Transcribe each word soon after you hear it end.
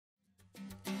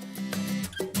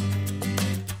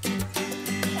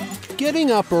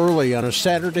Getting up early on a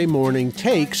Saturday morning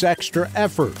takes extra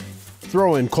effort.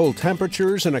 Throw in cold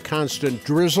temperatures and a constant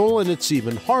drizzle, and it's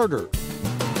even harder.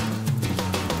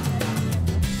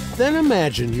 Then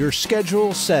imagine your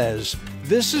schedule says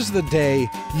this is the day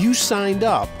you signed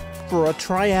up for a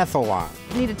triathlon.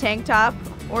 Need a tank top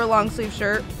or a long sleeve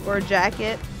shirt or a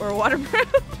jacket or a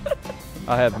waterproof.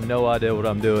 I have no idea what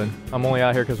I'm doing. I'm only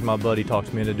out here because my buddy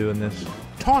talks me into doing this.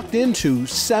 Talked into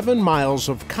 7 miles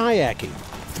of kayaking,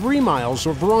 3 miles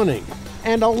of running,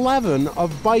 and 11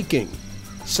 of biking.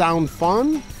 Sound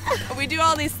fun? We do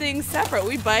all these things separate.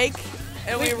 We bike,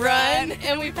 and we run,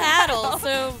 and we paddle.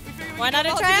 So why not a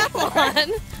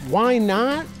triathlon? Why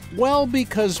not? Well,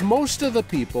 because most of the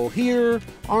people here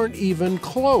aren't even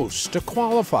close to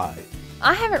qualify.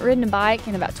 I haven't ridden a bike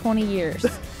in about 20 years.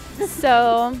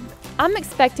 So I'm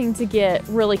expecting to get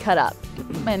really cut up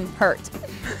and hurt.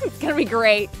 It's gonna be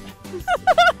great.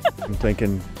 I'm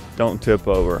thinking, don't tip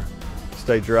over.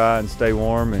 Stay dry and stay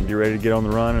warm and get ready to get on the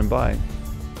run and bike.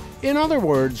 In other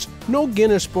words, no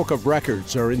Guinness Book of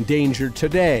Records are endangered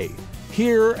today,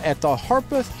 here at the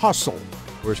Harpeth Hustle.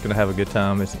 We're just gonna have a good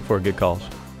time. It's for a good cause.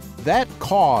 That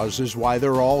cause is why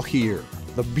they're all here,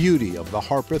 the beauty of the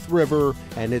Harpeth River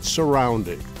and its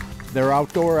surrounding. Their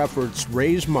outdoor efforts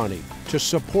raise money to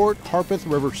support Harpeth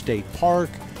River State Park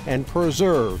and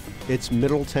preserve its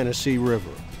Middle Tennessee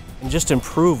River. And just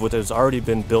improve what has already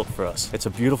been built for us. It's a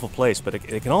beautiful place, but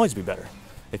it can always be better.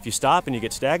 If you stop and you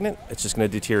get stagnant, it's just going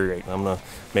to deteriorate. I'm going to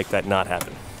make that not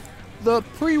happen. The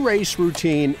pre-race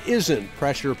routine isn't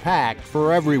pressure-packed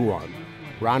for everyone.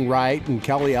 Ron Wright and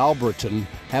Kelly Albritton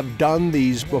have done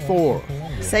these before.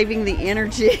 Saving the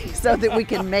energy so that we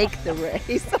can make the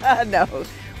race. I know.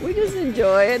 We just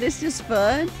enjoy it. It's just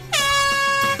fun.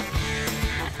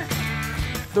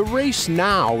 The race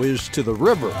now is to the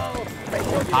river.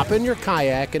 Hop in your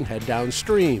kayak and head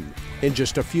downstream. In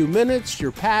just a few minutes,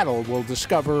 your paddle will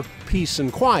discover peace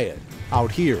and quiet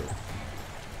out here.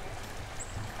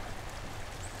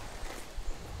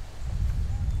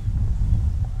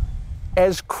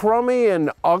 As crummy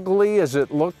and ugly as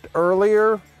it looked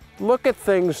earlier, look at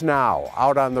things now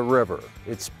out on the river.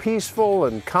 It's peaceful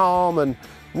and calm, and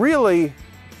really,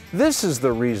 this is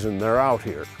the reason they're out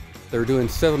here. They're doing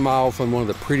 7 miles on one of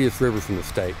the prettiest rivers in the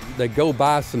state. They go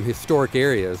by some historic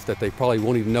areas that they probably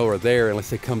won't even know are there unless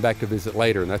they come back to visit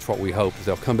later, and that's what we hope, is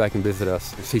they'll come back and visit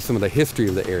us and see some of the history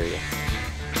of the area.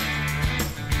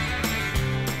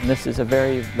 This is a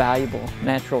very valuable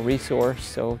natural resource,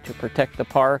 so to protect the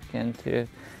park and to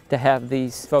have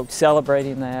these folks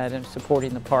celebrating that and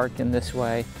supporting the park in this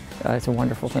way, it's a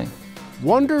wonderful thing.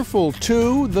 Wonderful,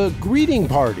 too, the greeting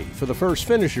party for the first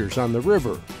finishers on the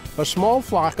river. A small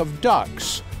flock of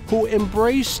ducks who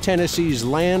embrace Tennessee's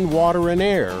land, water, and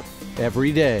air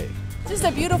every day. Just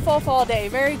a beautiful fall day,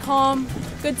 very calm,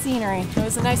 good scenery. It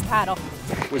was a nice paddle.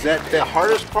 Was that the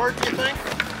hardest part, you think?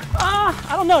 I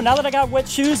don't know. Now that I got wet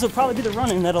shoes, it'll probably be the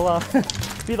running that'll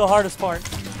be the hardest part.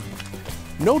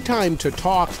 No time to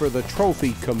talk for the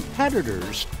trophy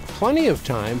competitors, plenty of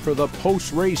time for the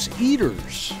post-race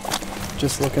eaters.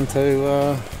 Just looking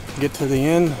to get to the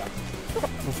end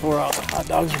before all the hot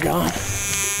dogs are gone.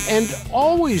 And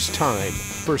always time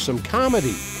for some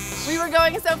comedy. We were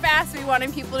going so fast, we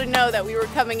wanted people to know that we were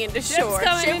coming into shore.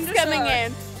 Ships coming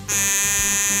in.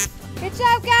 Good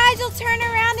job, guys. You'll turn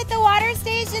around at the water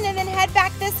station and then head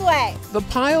back this way. The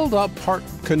piled up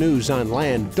parked canoes on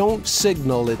land don't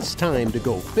signal it's time to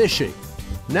go fishing.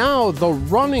 Now the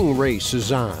running race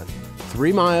is on.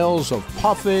 3 miles of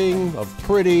puffing, of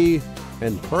pretty,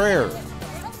 and prayer.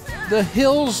 The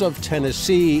hills of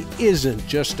Tennessee isn't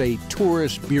just a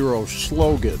tourist bureau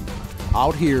slogan.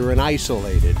 Out here and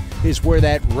isolated is where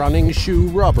that running shoe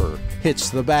rubber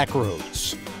hits the back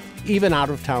roads. Even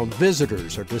out-of-town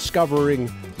visitors are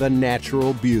discovering the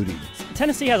natural beauty.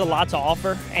 Tennessee has a lot to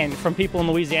offer, and from people in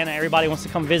Louisiana, everybody wants to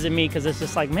come visit me because it's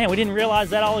just like, man, we didn't realize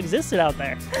that all existed out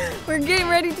there. We're getting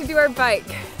ready to do our bike.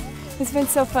 It's been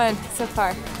so fun so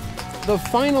far. The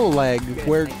final leg,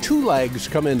 where 2 legs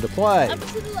come into play.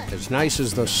 As nice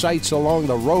as the sights along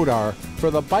the road are,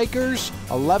 for the bikers,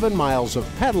 11 miles of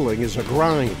pedaling is a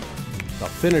grind. The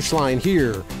finish line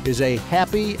here is a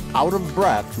happy,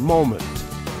 out-of-breath moment.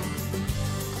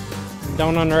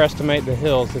 Don't underestimate the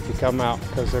hills if you come out,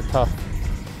 because they're tough.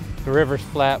 The river's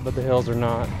flat, but the hills are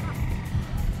not.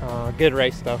 Good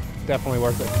race, though. Definitely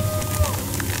worth it.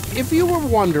 If you were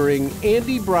wondering,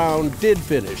 Andy Brown did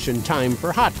finish in time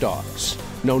for hot dogs.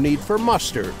 No need for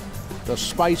mustard. The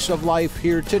spice of life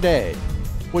here today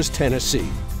was Tennessee.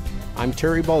 I'm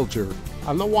Terry Bulger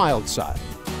on the Wild Side.